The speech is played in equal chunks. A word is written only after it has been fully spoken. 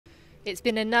It's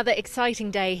been another exciting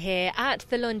day here at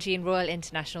the Longines Royal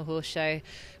International Horse Show,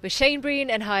 with Breen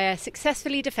and Haya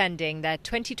successfully defending their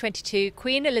 2022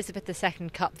 Queen Elizabeth II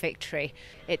Cup victory.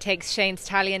 It takes Shane's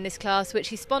tally in this class, which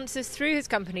he sponsors through his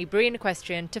company Breen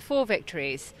Equestrian, to 4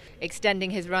 victories,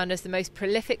 extending his run as the most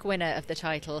prolific winner of the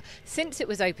title since it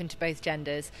was open to both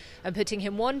genders, and putting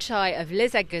him one shy of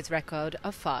Liz Edgar's record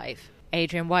of 5.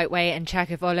 Adrian Whitaker and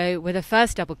Chakivolo were the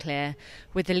first double clear,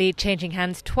 with the lead changing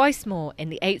hands twice more in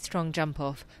the 8-strong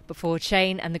jump-off before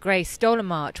Shane and the Grey stole a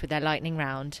march with their lightning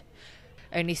round.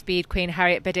 Only Speed Queen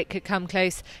Harriet Biddick could come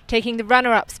close, taking the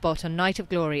runner-up spot on Night of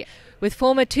Glory, with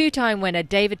former 2-time winner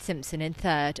David Simpson in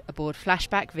third aboard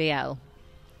Flashback VL.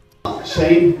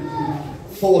 Shane,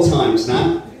 4 times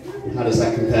now. How does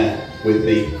that compare with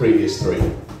the previous 3?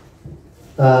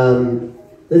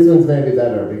 This one's maybe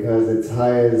better because it's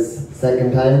Haya's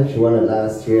 2nd time. She won it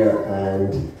last year,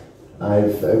 and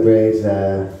I've a great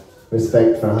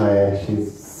respect for Haya.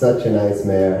 She's such a nice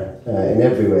mare in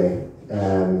every way.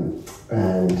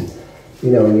 And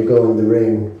you know, when you go in the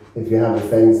ring, if you have a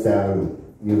fence down,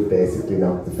 you've basically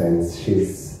knocked the fence.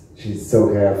 She's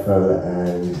so careful,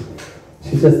 and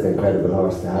she's just an incredible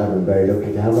horse to have. I'm very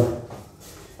lucky to have her.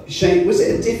 Shane, was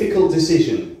it a difficult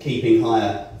decision keeping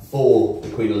Haya for the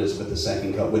Queen Elizabeth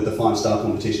II Cup with the 5-star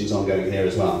competitions ongoing here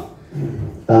as well?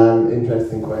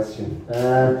 Interesting question.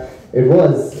 It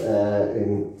was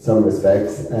in some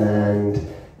respects, and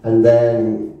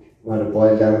then what it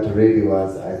boiled down to really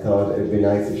was I thought it'd be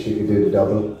nice if she could do the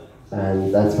double,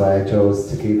 and that's why I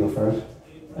chose to keep her for it.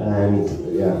 And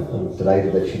yeah, I'm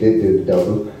delighted that she did do the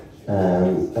double,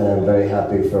 and I'm very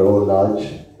happy for Old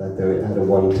Lodge that they had a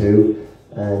 1-2.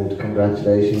 And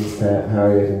congratulations to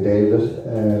Harriet and David.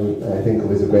 I think it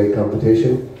was a great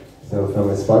competition. So from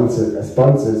a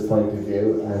sponsor's point of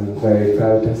view, I'm very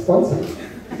proud to sponsor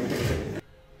it.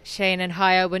 Shane and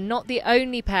Haya were not the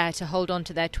only pair to hold on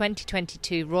to their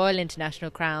 2022 Royal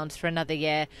International crowns for another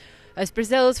year, as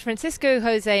Brazil's Francisco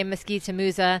Jose Mesquita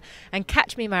Musa and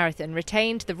Catch Me Marathon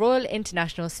retained the Royal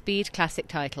International Speed Classic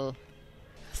title.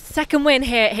 2nd win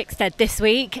here at Hickstead this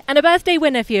week, and a birthday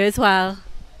winner for you as well.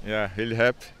 Yeah, really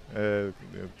happy. The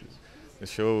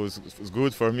show was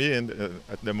good for me, and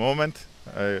at the moment,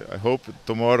 I hope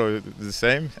tomorrow is the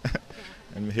same.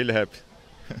 I'm really happy.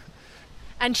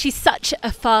 And she's such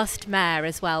a fast mare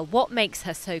as well. What makes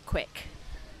her so quick?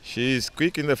 She's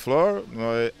quick in the floor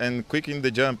and quick in the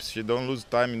jumps. She don't lose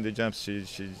time in the jumps.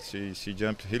 She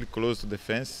jumps really close to the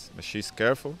fence, but she's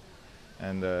careful,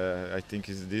 and I think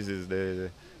this is the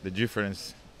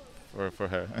difference for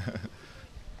her.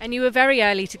 And you were very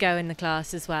early to go in the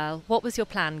class as well. What was your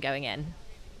plan going in?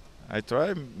 I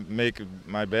try make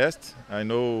my best. I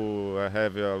know I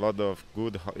have a lot of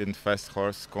good and fast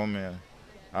horses coming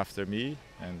after me,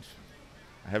 and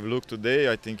I have looked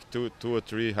today. I think two or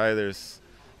 3 riders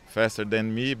faster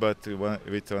than me, but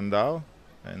with one down,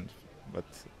 but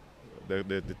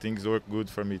the things work good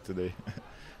for me today.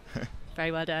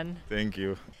 Very well done. Thank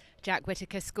you. Jack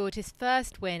Whitaker scored his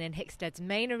first win in Hickstead's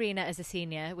main arena as a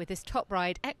senior with his top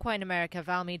ride Equine America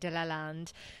Valmy de la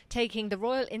Lande, taking the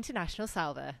Royal International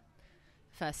Salver.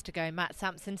 First to go, Matt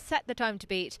Sampson set the time to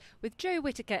beat, with Joe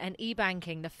Whitaker and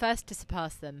E-Banking the first to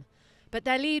surpass them. But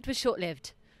their lead was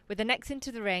short-lived, with the next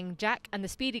into the ring, Jack and the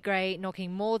Speedy Grey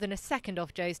knocking more than a second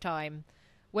off Joe's time.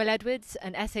 Will Edwards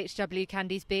and SHW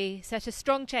Candies B set a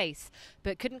strong chase,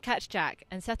 but couldn't catch Jack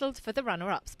and settled for the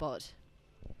runner-up spot.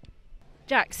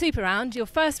 Jack, super round, your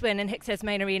first win in Hickstead's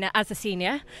main arena as a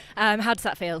senior. How does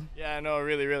that feel? Yeah, no,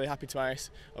 really happy twice.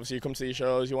 Obviously, you come to these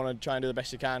shows, you want to try and do the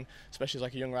best you can, especially as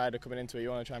like a young rider coming into it. You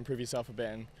want to try and prove yourself a bit,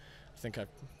 and I think I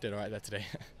did all right there today.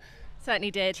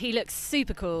 Certainly did. He looks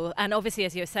super cool, and obviously,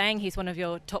 as you were saying, he's one of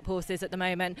your top horses at the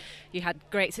moment. You had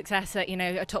great success at,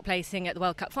 a top placing at the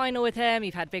World Cup final with him.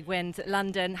 You've had big wins at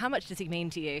London. How much does he mean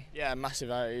to you? Yeah, massive.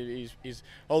 He's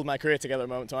holding my career together at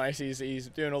the moment twice. He's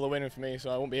doing all the winning for me, so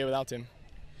I won't be here without him.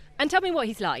 And tell me what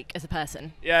he's like as a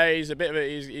person. Yeah, he's a bit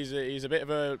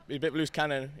of a loose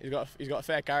cannon. He's got a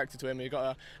fair character to him. You've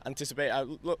got to anticipate. I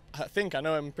think I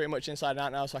know him pretty much inside and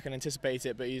out now, so I can anticipate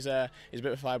it. But he's a bit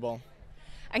of a fireball.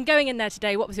 And going in there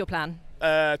today, what was your plan?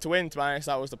 To win, to be honest,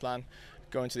 that was the plan.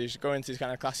 Going to these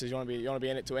kind of classes, you want to be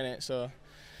in it to win it. So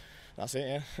that's it,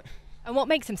 yeah. And what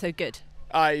makes him so good?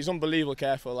 He's unbelievably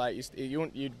careful. Like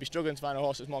you'd be struggling to find a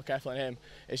horse that's more careful than him.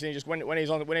 It's just when he's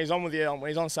on with you, when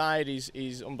he's on side,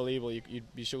 he's unbelievable.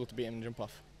 You'd be struggle to beat him and jump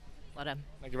off. Well done.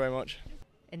 Thank you very much.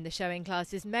 In the showing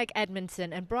classes, Meg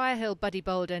Edmondson and Briarhill Buddy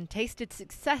Bolden tasted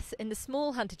success in the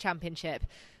Small Hunter Championship,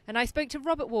 and I spoke to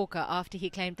Robert Walker after he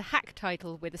claimed the hack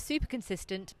title with a super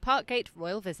consistent Parkgate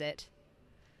Royal Visit.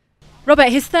 Robert,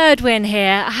 his third win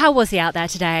here. How was he out there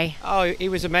today? Oh, he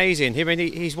was amazing. I mean,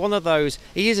 he's one of those.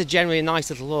 He is a generally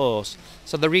nice little horse,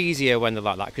 so they're easier when they're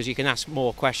like that because you can ask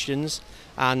more questions.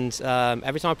 And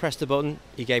every time I pressed the button,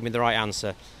 he gave me the right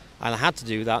answer, and I had to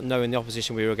do that knowing the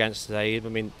opposition we were against today. I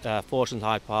mean, Fortune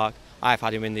Hyde Park. I've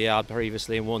had him in the yard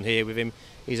previously and won here with him.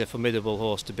 He's a formidable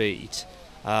horse to beat,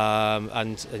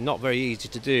 and not very easy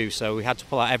to do. So we had to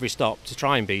pull out every stop to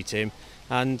try and beat him.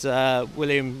 And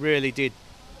William really did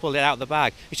pull it out of the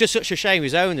bag. It's just such a shame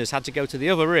his owners had to go to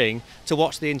the other ring to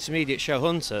watch the intermediate show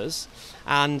hunters,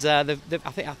 and I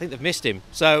think they've missed him.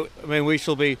 So I mean, we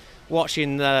shall be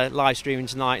watching live streaming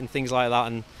tonight and things like that,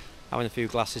 and having a few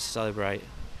glasses to celebrate.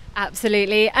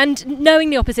 Absolutely. And knowing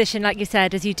the opposition, like you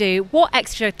said, as you do, what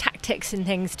extra tactics and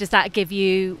things does that give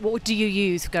you? What do you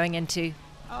use going into?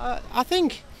 I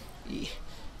think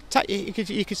you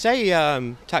could say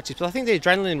tactics, but I think the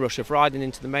adrenaline rush of riding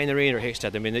into the main arena at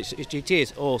Hickstead, I mean, it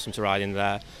is awesome to ride in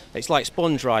there. It's like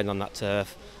sponge riding on that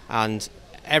turf, and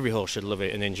every horse should love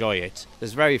it and enjoy it.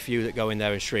 There's very few that go in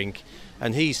there and shrink,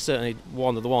 and he's certainly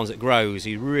one of the ones that grows.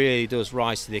 He really does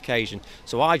rise to the occasion.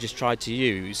 So I just tried to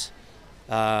use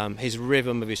his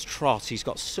rhythm of his trot. He's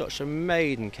got such a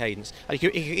maiden cadence. And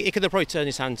he could have probably turned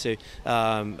his hand to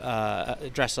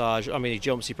dressage. I mean, he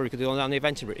jumps. He probably could have done that on the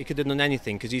event. He could have done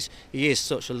anything because he is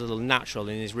such a little natural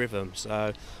in his rhythm.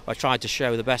 So I tried to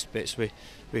show the best bits we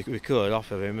could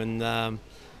off of him, and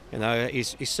you know,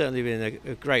 he's certainly been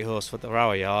a great horse for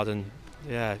our yard, and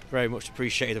yeah, very much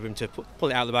appreciated of him to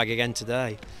pull it out of the bag again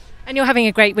today. And you're having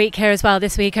a great week here as well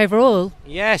this week overall.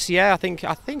 Yes, yeah, I think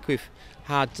we've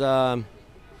had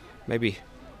maybe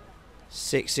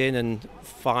 6 in and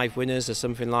 5 winners or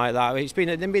something like that. It's been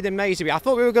amazing. I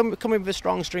thought we were going to come in with a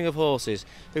strong string of horses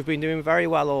who've been doing very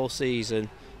well all season,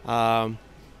 and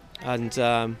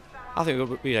I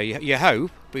think, you know, you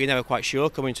hope, but you're never quite sure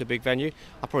coming to a big venue.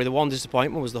 Probably the one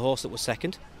disappointment was the horse that was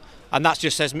second, and that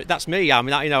just says that's me. I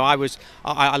mean, you know, I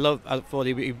thought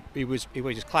he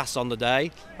was class on the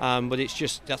day, but it's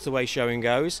just that's the way showing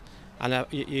goes. And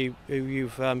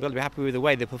you've got to be happy with the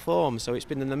way they perform. So it's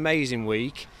been an amazing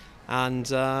week, and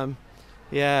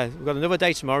yeah, we've got another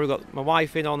day tomorrow. We've got my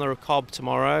wife in on her cob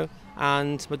tomorrow,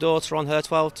 and my daughter on her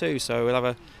 12 too. So we'll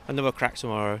have another crack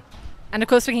tomorrow. And of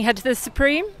course, looking ahead to the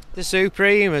Supreme. The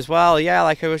Supreme as well. Yeah,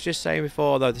 like I was just saying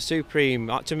before, though, the Supreme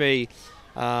to me,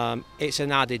 it's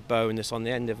an added bonus on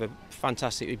the end of a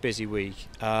fantastically busy week.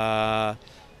 Been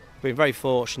very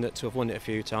fortunate to have won it a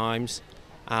few times.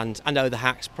 And I know the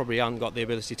hacks probably haven't got the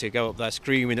ability to go up there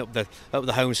screaming up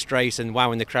the home straight and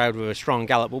wowing the crowd with a strong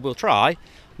gallop, but we'll try. I'm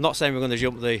not saying we're going to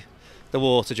jump the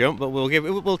water jump, but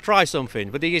we'll try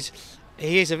something. But he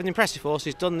is an impressive horse.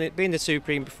 He's been the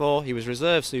Supreme before. He was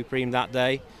reserve Supreme that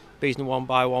day, beaten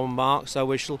 1-by-1 mark. So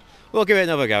we'll give it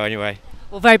another go anyway.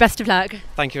 Well, very best of luck.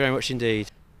 Thank you very much indeed.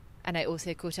 And I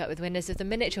also caught up with winners of the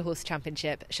Miniature Horse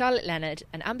Championship, Charlotte Leonard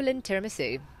and Amberlynn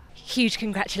Tiramisu. Huge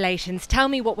congratulations. Tell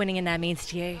me what winning in there means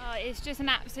to you. Oh, it's just an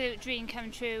absolute dream come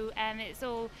true. It's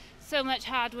all so much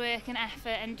hard work and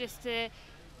effort, and just to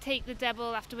take the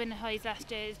double after winning Hoyes last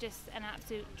year is just an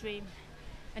absolute dream.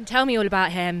 And tell me all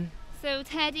about him. So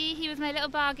Teddy, he was my little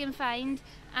bargain find,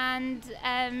 and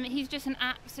he's just an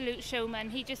absolute showman.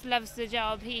 He just loves the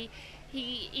job. He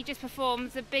just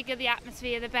performs. The bigger the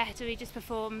atmosphere, the better he just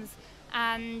performs.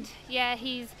 And yeah,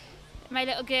 my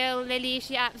little girl, Lily,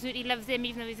 she absolutely loves him,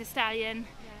 even though he's a stallion.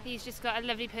 Yeah. He's just got a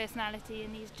lovely personality,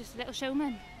 and he's just a little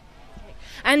showman.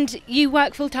 And you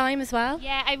work full-time as well?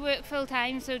 Yeah, I work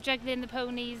full-time, so juggling the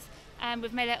ponies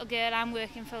with my little girl, I'm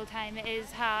working full-time. It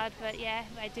is hard, but yeah,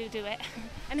 I do it.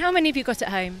 And how many have you got at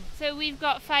home? So we've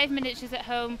got 5 miniatures at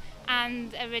home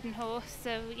and a ridden horse,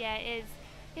 so yeah,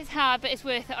 it's hard, but it's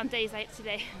worth it on days like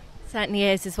today. Certainly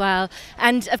is as well.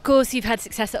 And of course you've had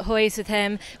success at Hoyes with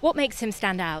him. What makes him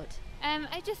stand out?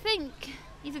 I just think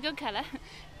he's a good colour,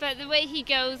 but the way he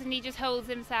goes and he just holds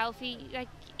himself, he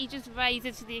just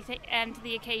rises to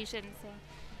the occasion. So,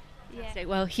 yeah. So,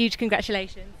 well, huge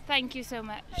congratulations. Thank you so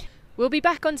much. We'll be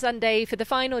back on Sunday for the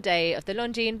final day of the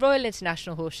Longines Royal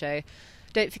International Horse Show.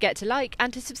 Don't forget to like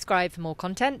and to subscribe for more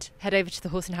content. Head over to the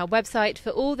Horse and Hound website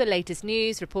for all the latest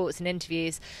news, reports and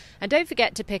interviews. And don't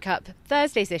forget to pick up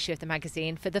Thursday's issue of the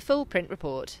magazine for the full print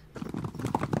report.